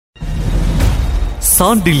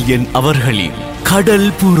சாண்டில்யன் அவர்களின் கடல்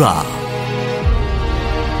புறா.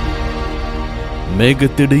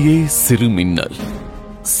 மேகத்திடையே சிறு மின்னல்.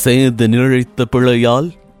 சேத நிழைத்த பிழையால்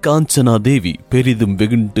காஞ்சனா தேவி பெரிதும்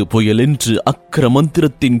வெகுண்டு புயலென்று அக்கர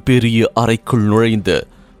மந்திரத்தின் பெரிய அறைக்குள் நுழைந்த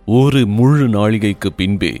ஒரு முழு நாழிகைக்கு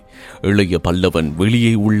பின்பே இளைய பல்லவன்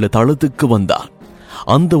வெளியே உள்ள தளத்துக்கு வந்தான்.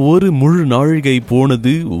 அந்த ஒரு முழு நாழிகை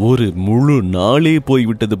போனது ஒரு முழு நாளே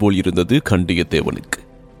போய்விட்டது போல் இருந்தது கண்டியத்தேவனுக்கு.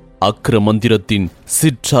 அக்கர மந்திரத்தின்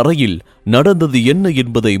சிற்றறையில் நடந்தது என்ன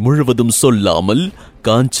என்பதை முழுவதும் சொல்லாமல்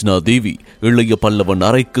காஞ்சனா தேவி இளைய பல்லவன்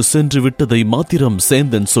அறைக்கு சென்று விட்டதை மாத்திரம்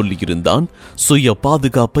சேந்தன் சொல்லியிருந்தான், சுய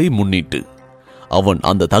பாதுகாப்பை முன்னிட்டு. அவன்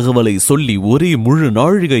அந்த தகவலை சொல்லி ஒரே முழு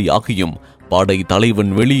நாழிகை ஆகியும் படை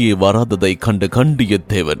தலைவன் வெளியே வராததை கண்ட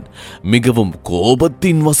கண்டியத்தேவன் மிகவும்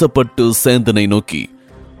கோபத்தின் வசப்பட்டு சேந்தனை நோக்கி,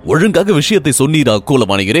 ஒழுங்காக விஷயத்தை சொன்னீரா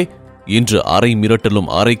கூலமானிகரே என்று அரை மிரட்டலும்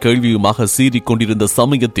அரை கேள்வியுமாக சீறிக் கொண்டிருந்த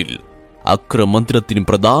சமயத்தில் அக்ர மந்திரத்தின்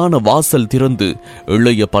பிரதான வாசல் திறந்து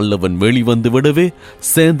இளைய பல்லவன் வெளிவந்து விடவே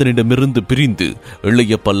சேந்தனிடமிருந்து பிரிந்து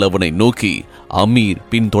இளைய பல்லவனை நோக்கி அமீர்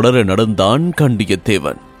பின்தொடர நடந்தான்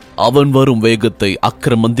கண்டியத்தேவன். அவன் வரும் வேகத்தை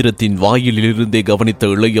அக்ர மந்திரத்தின் வாயிலிருந்தே கவனித்த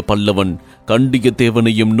இளைய பல்லவன்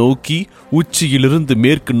கண்டியத்தேவனையும் நோக்கி உச்சியிலிருந்து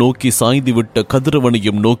மேற்கு நோக்கி சாய்ந்துவிட்ட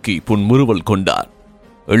கதிரவனையும் நோக்கி புன்முறுவல் கொண்டான்.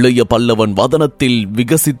 இளைய பல்லவன் வதனத்தில்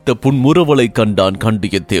விகசித்த புன்முறுவலை கண்டான்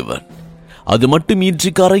கண்டியத்தேவன். அது மட்டுமின்றி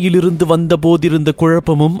கரையிலிருந்து வந்த போதிருந்த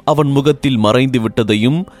குழப்பமும் அவன் முகத்தில் மறைந்து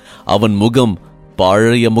விட்டதையும் அவன் முகம்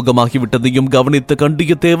பழைய முகமாகிவிட்டதையும் கவனித்த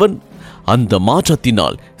கண்டியத்தேவன் அந்த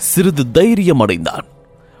மாற்றத்தினால் சிறிது தைரியம் அடைந்தான்.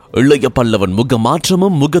 இளைய பல்லவன் முக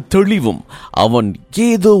மாற்றமும் முக தெளிவும் அவன்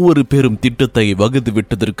ஏதோ ஒரு பெரும் திட்டத்தை வகுத்து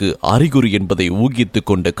விட்டதற்கு அறிகுறி என்பதை ஊகித்துக்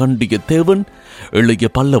கொண்ட கண்டியத்தேவன் இளைய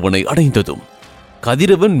பல்லவனை அடைந்ததும்,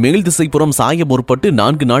 கதிரவன் மேல் திசைப்புறம் சாய முற்பட்டு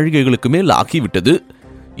 4 நாழிகைகளுக்கு மேல் ஆகிவிட்டது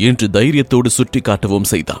என்று தைரியத்தோடு சுட்டி காட்டவும்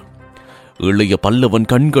செய்தான். இளைய பல்லவன்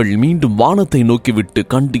கண்கள் மீண்டும் வானத்தை நோக்கிவிட்டு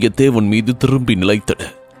கண்டியத்தேவன் மீது திரும்பி நிலைத்தன.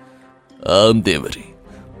 ஆம் தேவரே,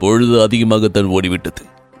 பொழுது அதிகமாகத்தான் ஓடிவிட்டது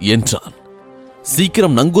என்றான்.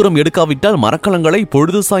 சீக்கிரம் நங்கூரம் எடுக்காவிட்டால் மரக்கலங்களை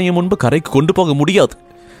பொழுது சாயம் முன்பு கரைக்கு கொண்டு போக முடியாது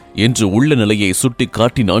என்று உள்ள நிலையை சுட்டி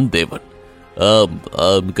காட்டினான் தேவன். ஆம்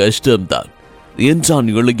ஆம், கஷ்டம்தான் என்றான்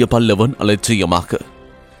இளைய பல்லவன் அலட்சியமாக.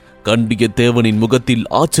 கண்டியத்தேவனின் முகத்தில்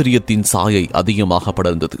ஆச்சரியத்தின் சாயை அதிகமாக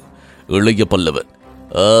படர்ந்தது. இளைய பல்லவன்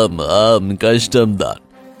ஆம் ஆம் கஷ்டம்தான்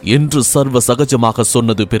என்று சர்வ சகஜமாக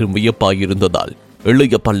சொன்னது பெரும் வியப்பாயிருந்ததால்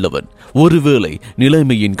இளைய பல்லவன் ஒருவேளை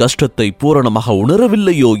நிலைமையின் கஷ்டத்தை பூரணமாக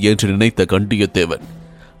உணரவில்லையோ என்று நினைத்த கண்டியத்தேவன்,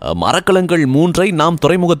 மரக்கலங்கள் 3 நாம்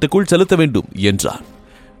துறைமுகத்துக்குள் செலுத்த வேண்டும் என்றான்.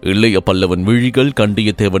 இளைய பல்லவன் விழிகள்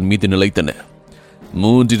கண்டியத்தேவன் மீது நிலைத்தன.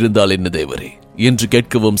 3 இருந்தால் என்ன தேவரே என்று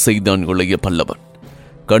கேட்கவும் செய்தான் இளைய பல்லவன்.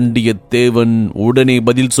 கண்டியத்தேவன் உடனே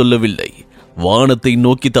பதில் சொல்லவில்லை. வானத்தை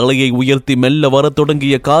நோக்கி தலையை உயர்த்தி மெல்ல வரத்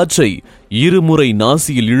தொடங்கிய காற்றை 2 முறை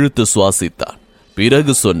நாசியில் இழுத்து சுவாசித்தான்.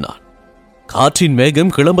 பிறகு சொன்னான், காற்றின்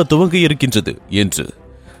வேகம் கிளம்ப துவங்கி இருக்கின்றது என்று.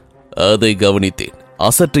 அதை கவனித்தேன்.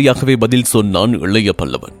 அசற்றையாகவே பதில் சொன்னான் இளைய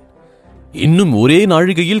பல்லவன். இன்னும் ஒரே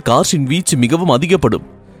நாழிகையில் காற்றின் வீச்சு மிகவும் அதிகப்படும்.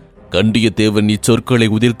 கண்டியத்தேவன் இச்சொற்களை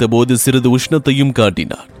உதிர்த்த போது சிறிது உஷ்ணத்தையும்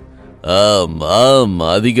காட்டினான். ஆம் ஆம்,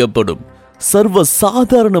 அதிகப்படும். சர்வ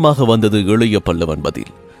சாதாரணமாக வந்தது இளைய பல்லவன்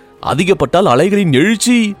பதில். அதிகப்பட்டால் அலைகளின்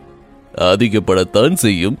எழுச்சி அதிகப்படத்தான்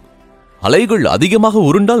செய்யும். அலைகள் அதிகமாக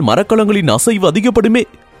உருண்டால் மரக்கலங்களின் அசைவு அதிகப்படுமே.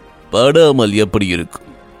 படாமல் எப்படி இருக்கும்?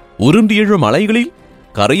 உருண்டு எழும் அலைகளில்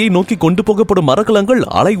கரையை நோக்கி கொண்டு போகப்படும் மரக்கலங்கள்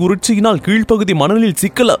அலை உருட்சியினால் கீழ்ப்பகுதி மணலில்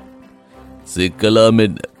சிக்கலாம்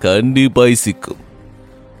என்ன? கண்டிப்பாய் சிக்கும்.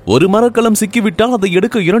 ஒரு மரக்கலம் சிக்கிவிட்டால் அதை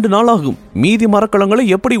எடுக்க 2 நாள் ஆகும். மீதி மரக்கலங்களை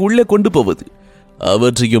எப்படி உள்ளே கொண்டு போவது?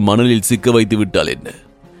 அவற்றையும் மணலில் சிக்க வைத்து விட்டால் என்ன?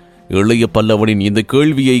 இளைய பல்லவனின் இந்த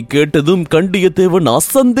கேள்வியை கேட்டதும் கண்டியத்தேவன்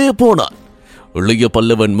அசந்தே போனான். இளைய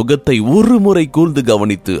பல்லவன் முகத்தை 1 முறை கூர்ந்து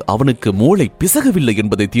கவனித்து அவனுக்கு மூளை பிசகவில்லை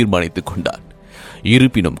என்பதை தீர்மானித்துக் கொண்டான்.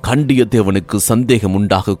 இருப்பினும் கண்டியத்தேவனுக்கு சந்தேகம்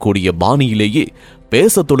உண்டாகக்கூடிய பாணியிலேயே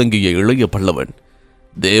பேசத் தொடங்கிய இளைய பல்லவன்,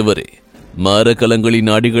 தேவரே,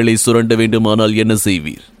 மரக்கலங்களின் அடிகளை சுரண்ட வேண்டுமானால் என்ன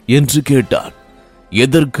செய்வீர் என்று கேட்டான்.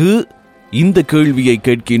 எதற்கு இந்த கேள்வியை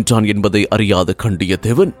கேட்கின்றான் என்பதை அறியாத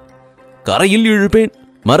கண்டியத்தேவன், கரையில் இழுப்பேன்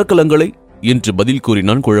மரக்கலங்களை என்று பதில்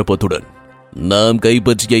கூறினான் குழப்பத்துடன். நாம்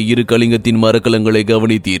கைப்பற்றிய 2 கலிங்கத்தின் மரக்கலங்களை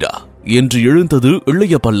கவனித்தீரா என்று எழுந்தது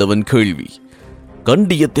இளைய பல்லவன் கேள்வி.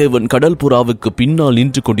 கண்டியத்தேவன் கடல் புறாவுக்கு பின்னால்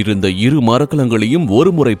நின்று கொண்டிருந்த 2 மரக்கலங்களையும்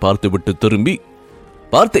 1 முறை பார்த்துவிட்டு திரும்பி,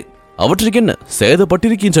 பார்த்தேன், அவற்றுக்கென்ன,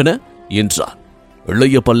 சேதப்பட்டிருக்கின்றன என்றான்.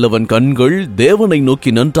 இளைய பல்லவன் கண்கள் தேவனை நோக்கி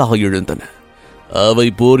நன்றாக எழுந்தன. அவை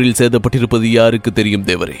போரில் சேதப்பட்டிருப்பது யாருக்கு தெரியும்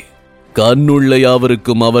தேவரே? கண்ணுள்ள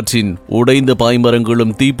யாவருக்கும் அவற்றின் உடைந்த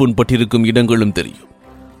பாய்மரங்களும் தீப்புண்பட்டிருக்கும் இடங்களும் தெரியும்.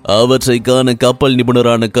 அவற்றை காண கப்பல்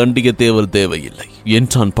நிபுணரான கண்டியத்தேவர் தேவையில்லை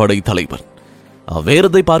என்றான் படை தலைவன்.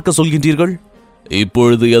 வேறதை பார்க்க சொல்கின்றீர்கள்?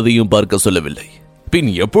 இப்பொழுது எதையும் பார்க்க சொல்லவில்லை. பின்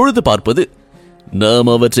எப்பொழுது பார்ப்பது? நாம்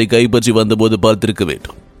அவற்றை கைப்பற்றி வந்தபோது பார்த்திருக்க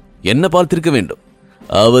வேண்டும். என்ன பார்த்திருக்க வேண்டும்?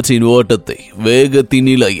 அவற்றின் ஓட்டத்தை, வேகத்தின்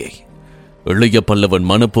நிலையை. இளைய பல்லவன்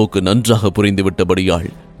மனப்போக்கு நன்றாக புரிந்துவிட்டபடியால்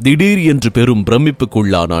திடீர் என்று பெரும்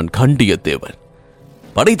பிரமிப்புக்குள்ளானான் கண்டியத்தேவன்.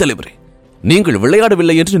 படைத்தலைவரே, நீங்கள்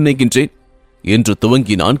விளையாடவில்லை என்று நினைக்கின்றேன் என்று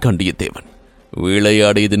துவங்கினான் கண்டியத்தேவன்.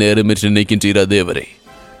 விளையாட இது நேரம் என்று நினைக்கின்றீரா தேவரே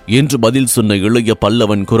என்று பதில் சொன்ன இளைய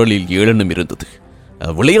பல்லவன் குரலில் ஏளனம் இருந்தது.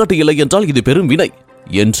 விளையாட்டு இல்லை என்றால் இது பெரும் வினை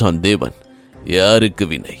என்றான் தேவன். யாருக்கு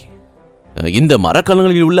வினை? இந்த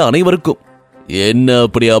மரக்கலங்களில் உள்ள அனைவருக்கும். என்ன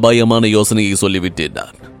அப்படி அபாயமான யோசனையை சொல்லிவிட்டேன்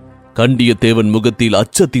நான். கண்டியத்தேவன் முகத்தில்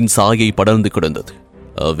அச்சத்தின் சாயை படர்ந்து கிடந்தது.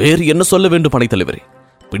 வேறு என்ன சொல்ல வேண்டும் படைத்தலைவரே?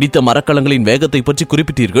 பிடித்த மரக்கலங்களின் வேகத்தை பற்றி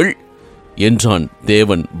குறிப்பிட்டீர்கள் என்றான்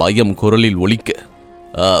தேவன் பயம் குரலில் ஒலிக்க.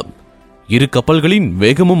 இரு கப்பல்களின்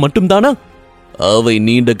வேகமும் மட்டும்தானா? அவை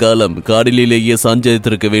நீண்ட காலம் காடலிலேயே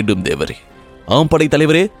சஞ்சரித்திருக்க வேண்டும் தேவரே. ஆம்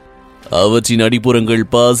படைத்தலைவரே, அவற்றின் அடிப்புறங்கள்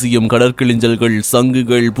பாசியம், கடற்கிழிஞ்சல்கள்,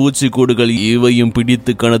 சங்குகள், பூச்சிக்கூடுகள் இவையும்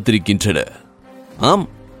பிடித்து கணத்திருக்கின்றன. ஆம்,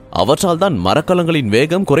 அவற்றால் தான் மரக்கலங்களின்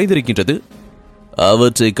வேகம் குறைந்திருக்கின்றது.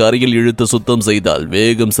 அவற்றை கரையில் இழுத்து சுத்தம் செய்தால்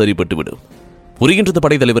வேகம் சரிப்பட்டுவிடும். புரிகின்றது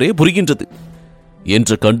படைத்தலைவரே, புரிகின்றது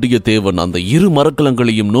என்ற கண்டியத்தேவன் அந்த இரு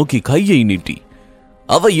மரக்கலங்களையும் நோக்கி கையை நீட்டி,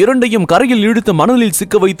 அவை இரண்டையும் கரையில் இழுத்து மணலில்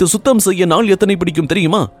சிக்க வைத்து சுத்தம் செய்ய நாள் எத்தனை பிடிக்கும்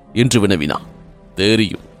தெரியுமா என்று வினவினான்.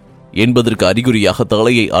 தெரியும் என்பதற்கு அறிகுறியாக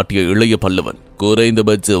தலையை ஆட்டிய இளைய பல்லவன்,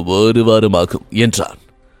 குறைந்தபட்சம் 1 வாரம் ஆகும் என்றான்.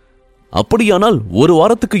 அப்படியானால் 1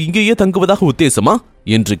 வாரத்துக்கு இங்கேயே தங்குவதாக உத்தேசமா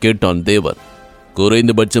என்று கேட்டான் தேவன்.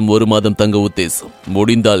 குறைந்தபட்சம் 1 மாதம் தங்க உத்தேசம்.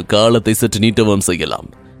 முடிந்தால் காலத்தை சற்று நீட்டவும் செய்யலாம்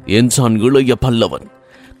என்றான் இளைய பல்லவன்.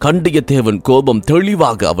 கண்டியத்தேவன் கோபம்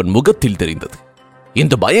தெளிவாக அவன் முகத்தில் தெரிந்தது.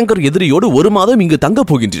 இந்த பயங்கர எதிரியோடு 1 மாதம் இங்கு தங்கப்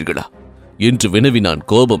போகின்றீர்களா என்று வினவினான்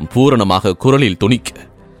கோபம் பூரணமாக குரலில் துணிக்க.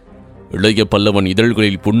 இளைய பல்லவன்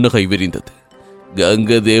இதழ்களில் புன்னகை விரிந்தது.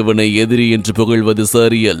 கங்கதேவனை எதிரி என்று புகழ்வது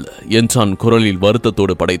சரியல்ல என்றான் குரலில்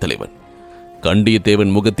வருத்தத்தோடு படைத்தலைவன்.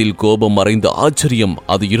 கண்டியத்தேவன் முகத்தில் கோபம் மறைந்த ஆச்சரியம்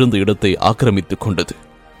அது இருந்த இடத்தை ஆக்கிரமித்துக் கொண்டது.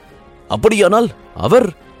 அப்படியானால் அவர்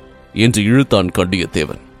என்று இழுத்தான்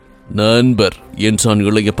கண்டியத்தேவன். நண்பர் என்றான்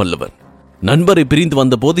இளைய பல்லவன். நண்பரை பிரிந்து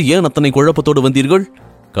வந்த போது ஏன் அத்தனை குழப்பத்தோடு வந்தீர்கள்?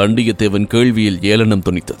 கண்டியத்தேவன் கேள்வியில் ஏளனம்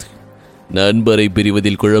துணித்தது. நண்பரை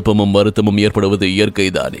பிரிவதில் குழப்பமும் வருத்தமும் ஏற்படுவது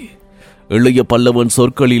இயற்கைதானே. இளைய பல்லவன்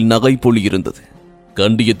சொற்களில் நகைப்பொலி இருந்தது.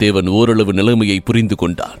 கண்டியத்தேவன் ஓரளவு நிலைமையை புரிந்து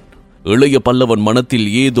கொண்டான். இளைய பல்லவன் மனத்தில்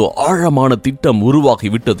ஏதோ ஆழமான திட்டம்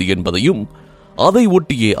உருவாகிவிட்டது என்பதையும், அதை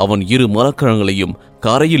ஒட்டியே அவன் 2 மரக்கலங்களையும்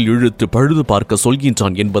கரையில் இழுத்து பழுது பார்க்க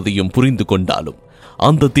சொல்கின்றான் என்பதையும் புரிந்து கொண்டாலும்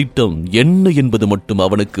அந்த திட்டம் என்ன என்பது மட்டும்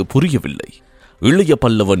அவனுக்கு புரியவில்லை. இளைய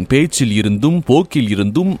பல்லவன் பேச்சில் இருந்தும் போக்கில்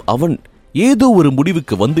இருந்தும் அவன் ஏதோ ஒரு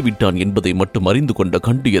முடிவுக்கு வந்துவிட்டான் என்பதை மட்டும் அறிந்து கொண்ட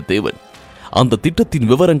கண்டியத்தேவன் அந்த திட்டத்தின்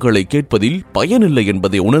விவரங்களை கேட்பதில் பயனில்லை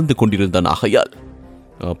என்பதை உணர்ந்து கொண்டிருந்தான். ஆகையால்,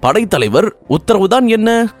 படைத்தலைவர் உத்தரவுதான் என்ன?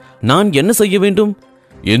 நான் என்ன செய்ய வேண்டும்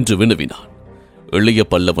என்று வினவினான். இளைய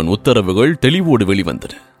பல்லவன் உத்தரவுகள் தெளிவோடு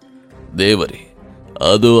வெளிவந்தன. தேவரே,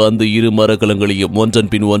 அதோ அந்த 2 மரக்கலங்களையும்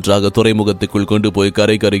ஒன்றன் பின் ஒன்றாக துறைமுகத்துக்குள் கொண்டு போய்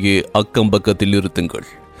கரைக்கருகே அக்கம் பக்கத்தில் நிறுத்துங்கள்.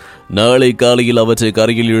 நாளை காலையில் அவற்றை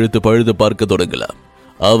கரையில் இழுத்து பழுது பார்க்க தொடங்கலாம்.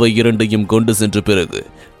 அவை 2ஐயும் கொண்டு சென்ற பிறகு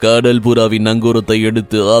கடல் புறாவின் நங்கூரத்தை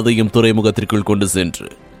எடுத்து அதையும் துறைமுகத்திற்குள் கொண்டு சென்று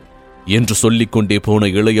என்று சொல்லிக்கொண்டே போன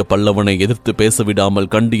இளைய பல்லவனை எதிர்த்து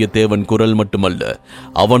பேசவிடாமல் கண்டியத்தேவன் குரல் மட்டுமல்ல,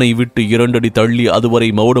 அவனை விட்டு 2 அடி தள்ளி அதுவரை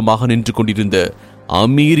மௌனமாக நின்று கொண்டிருந்த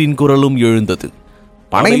அமீரின் குரலும் எழுந்தது.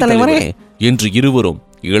 படைத்தலைவரே என்று இருவரும்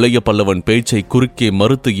இளைய பல்லவன் பேச்சை குறுக்கே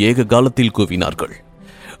மறுத்து ஏக காலத்தில் கூவினார்கள்.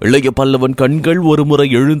 இளைய பல்லவன் கண்கள் ஒருமுறை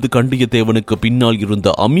எழுந்து கண்டியத்தேவனுக்கு பின்னால் இருந்த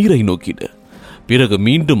அமீரை நோக்கின. பிறகு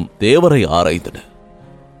மீண்டும் தேவரை ஆராய்ந்தன.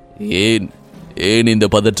 ஏன் ஏன் இந்த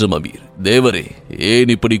பதற்றம் அமீர்? தேவரே,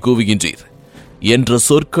 ஏன் இப்படி கூவுகின்றீர் என்ற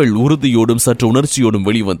சொற்கள் உறுதியோடும் சற்று உணர்ச்சியோடும்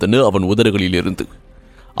வெளிவந்தன அவன் உதடுகளில் இருந்து.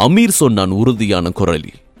 அமீர் சொன்னான் உறுதியான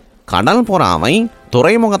குரலில், கடல் புறாவை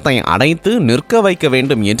துறைமுகத்தை அடைத்து நிற்க வைக்க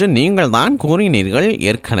வேண்டும் என்று நீங்கள் தான் கூறினீர்கள்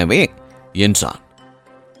ஏற்கனவே என்றான்.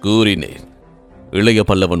 கூறினேன். இளைய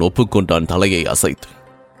பல்லவன் ஒப்புக்கொண்டான் தலையை அசைத்து.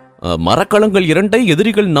 மரக்கலங்கள் 2ஐ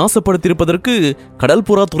எதிரிகள் நாசப்படுத்தியிருப்பதற்கு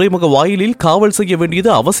கடல்புறா துறைமுக வாயிலில் காவல் செய்ய வேண்டியது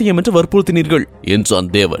அவசியம் என்று வற்புறுத்தினீர்கள் என்றான்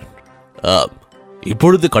தேவன்.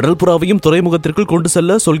 இப்பொழுது கடல்புறாவையும் துறைமுகத்திற்குள் கொண்டு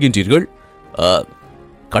செல்ல சொல்கின்றீர்கள்.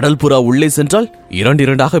 கடல்புறா உள்ளே சென்றால்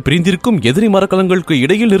 2 பிரிந்திருக்கும் எதிரி மரக்கலங்களுக்கு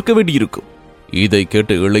இடையில் நிற்க வேண்டியிருக்கும். இதை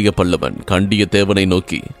கேட்டு இளைய பல்லவன் கண்டியத்தேவனை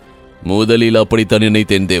நோக்கி, முதலில் அப்படித்தான்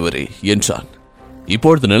நினைத்தேன் தேவரே என்றான்.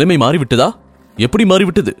 இப்பொழுது நிலைமை மாறிவிட்டதா? எப்படி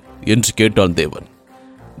மாறிவிட்டது என்று கேட்டான் தேவன்.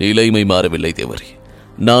 நிலைமை மாறவில்லை தேவரே,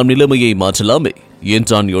 நாம் நிலைமையை மாற்றலாமே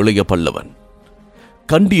என்றான் இளைய பல்லவன்.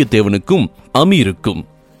 கண்டியத்தேவனுக்கும் அமீருக்கும்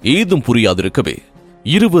ஏதும் புரியாதிருக்கவே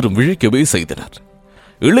இருவரும் விழிக்கவே செய்தனர்.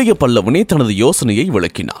 இளைய பல்லவனே தனது யோசனையை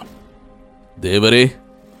விளக்கினான். தேவரே,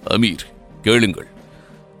 அமீர், கேளுங்கள்.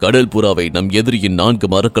 கடல் புறாவை நம் எதிரியின் 4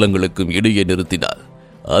 மரக்கலங்களுக்கும் இடையே நிறுத்தினால்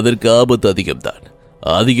அதற்கு ஆபத்து அதிகம்தான்.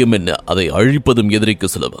 அதிகம் என்ன, அதை அழிப்பதும் எதிரிக்கு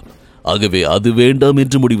சுலபம். ஆகவே அது வேண்டாம்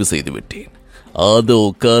என்று முடிவு செய்துவிட்டேன். அதோ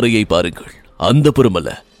காரையை பாருங்கள், அந்த புறமல்ல,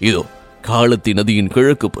 இதோ காளத்தி நதியின்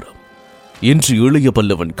கிழக்கு புறம் என்று இளைய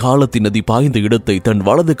பல்லவன் காளத்தி நதி பாய்ந்த இடத்தை தன்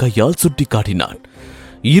வலது கையால் சுட்டி காட்டினான்.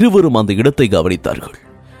 இருவரும் அந்த இடத்தை கவனித்தார்கள்.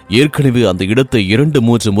 ஏற்கனவே அந்த இடத்தை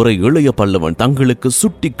 2-3 முறை இளைய பல்லவன் தங்களுக்கு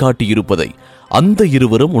சுட்டி காட்டியிருப்பதை அந்த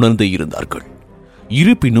இருவரும் உணர்ந்தே இருந்தார்கள்.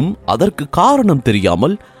 இருப்பினும் அதற்கு காரணம்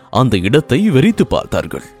தெரியாமல் அந்த இடத்தை வெறித்து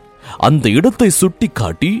பார்த்தார்கள். அந்த இடத்தை சுட்டி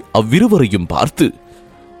காட்டி அவ்விருவரையும் பார்த்து,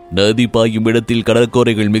 நதி பாயும் இடத்தில்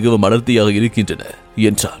கடற்கோரைகள் மிகவும் அடர்த்தியாக இருக்கின்றன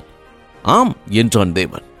என்றான். ஆம் என்றான்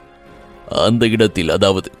தேவன். அந்த இடத்தில்,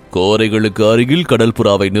 அதாவது கோரைகளுக்கு அருகில் கடல்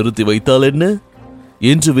புறாவை நிறுத்தி வைத்தால் என்ன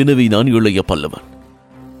என்று வினவினான் இளைய பல்லவன்.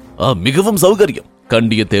 மிகவும் சௌகரியம்.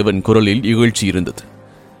 கண்டியத்தேவன் குரலில் இகழ்ச்சி இருந்தது.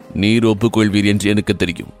 நீர் ஒப்புக்கொள்வீர் என்று எனக்கு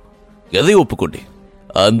தெரியும். எதை ஒப்புக்கொண்டேன்?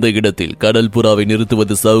 அந்த இடத்தில் கடல் புறாவை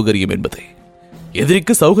நிறுத்துவது சௌகரியம் என்பதை.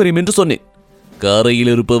 எதிரிக்கு சௌகரியம் என்று சொன்னேன்.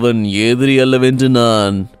 கரையில் இருப்பவன் எதிரி அல்லவென்று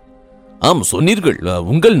நான்... ஆம் சொன்னீர்கள்,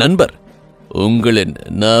 உங்கள் நண்பர். உங்களின்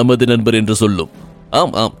நமது நண்பர் என்று சொல்லும்.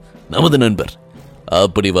 ஆம் ஆம், நமது நண்பர்.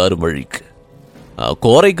 அப்படி வரும் வழிக்கு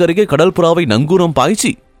கோரைக்கருகே கடல் புறாவை நங்கூரம்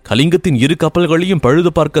பாய்ச்சி கலிங்கத்தின் 2 கப்பல்களையும்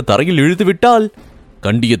பழுது பார்க்க தரையில் இழுத்துவிட்டால்...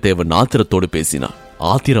 கண்டியத்தேவன் ஆத்திரத்தோடு பேசினான்.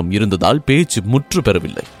 ஆத்திரம் இருந்ததால் பேச்சு முற்று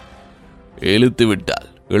பெறவில்லை. இழுத்து விட்டால்?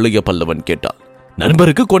 இளைய பல்லவன் கேட்டான்.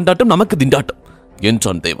 நண்பருக்கு கொண்டாட்டம், நமக்கு திண்டாட்டம்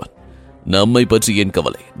என்றான் தேவன். நம்மை பற்றி ஏன்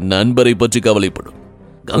கவலை? நண்பரை பற்றி கவலைப்படும்.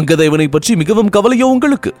 கங்கதேவனை பற்றி மிகவும் கவலையோ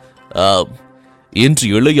உங்களுக்கு? ஆம் என்று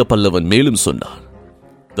இளைய பல்லவன் மேலும் சொன்னான்.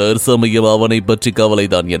 தற்சமயம் அவனை பற்றி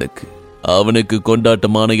கவலைதான் எனக்கு. அவனுக்கு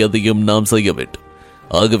கொண்டாட்டமான எதையும் நாம் செய்ய வேண்டும்.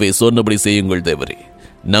 ஆகவே சொன்னபடி செய்யுங்கள் தேவரே.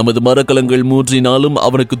 நமது மரக்கலங்கள் மூன்றினாலும்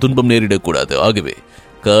அவனுக்கு துன்பம் நேரிடக்கூடாது. ஆகவே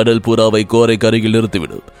கடல் புறாவை கோரை கரையில்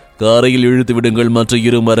நிறுத்திவிடும். காரையில் இழுத்து விடுங்கள் மற்ற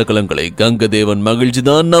 2 மரக்கலங்களை. கங்கதேவன்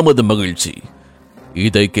மகிழ்ச்சிதான் நமது மகிழ்ச்சி.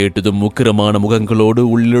 இதை கேட்டதும் உக்கிரமான முகங்களோடு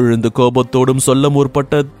உள்ளெழுந்த கோபத்தோடும் சொல்ல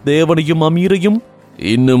முற்பட்ட தேவனையும் அமீரையும்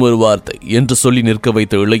இன்னும் ஒரு வார்த்தை என்று சொல்லி நிற்க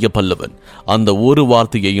வைத்த இளைய பல்லவன் அந்த ஒரு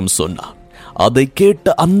வார்த்தையையும் சொன்னான். அதை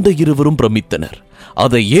கேட்ட அந்த இருவரும் பிரமித்தனர்.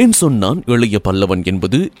 அதை ஏன் சொன்னான் இளைய பல்லவன்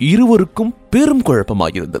என்பது இருவருக்கும் பெரும்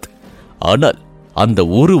குழப்பமாயிருந்தது. ஆனால் அந்த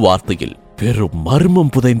ஒரு வார்த்தையில் பெரும்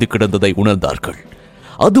மர்மம் புதைந்து கிடந்ததை உணர்ந்தார்கள்.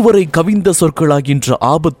 அதுவரை கவிந்த சொற்களாகின்ற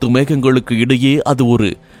ஆபத்து மேகங்களுக்கு இடையே அது ஒரு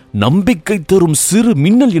நம்பிக்கை தரும் சிறு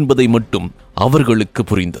மின்னல் என்பதை மட்டும் அவர்களுக்கு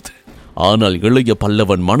புரிந்தது. ஆனால் இளைய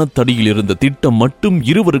பல்லவன் மனத்தடியில் இருந்த திட்டம் மட்டும்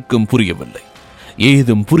இருவருக்கும் புரியவில்லை.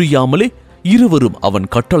 ஏதும் புரியாமலே இருவரும் அவன்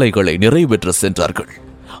கட்டளைகளை நிறைவேற்ற சென்றார்கள்.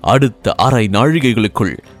 அடுத்த அரை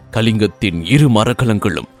நாழிகைகளுக்குள் கலிங்கத்தின் 2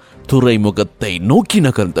 மரக்கலங்களும் துறைமுகத்தை நோக்கி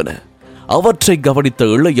நகர்ந்தன. அவற்றை கவனித்த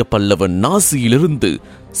இளைய பல்லவன் நாசியிலிருந்து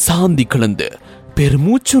சாந்தி கலந்த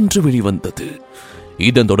பெருமூச்சொன்று வெளிவந்தது.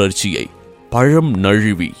 இதன் தொடர்ச்சியை பழம்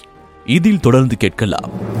நழுவி இதில் தொடர்ந்து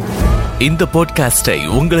கேட்கலாம். இந்த பாட்காஸ்டை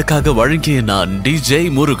உங்களுக்காக வழங்கிய நான் DJ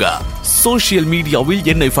முருகா. சோஷியல் மீடியாவில்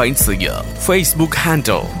என்னை ஃபைண்ட் செய்ய Facebook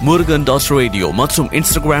ஹேண்டில் murugan.radio மற்றும்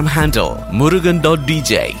Instagram ஹேண்டில்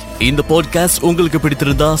murugan.dj. இந்த பாட்காஸ்ட் உங்களுக்கு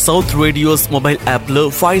பிடித்திருந்தா சவுத் ரேடியோஸ் மொபைல் ஆப்ல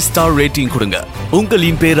 5 ஸ்டார் ரேட்டிங் கொடுங்க.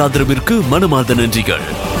 உங்களின் பேராதரவிற்கு மனமார்ந்த நன்றிகள்.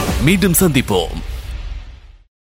 மீண்டும் சந்திப்போம்.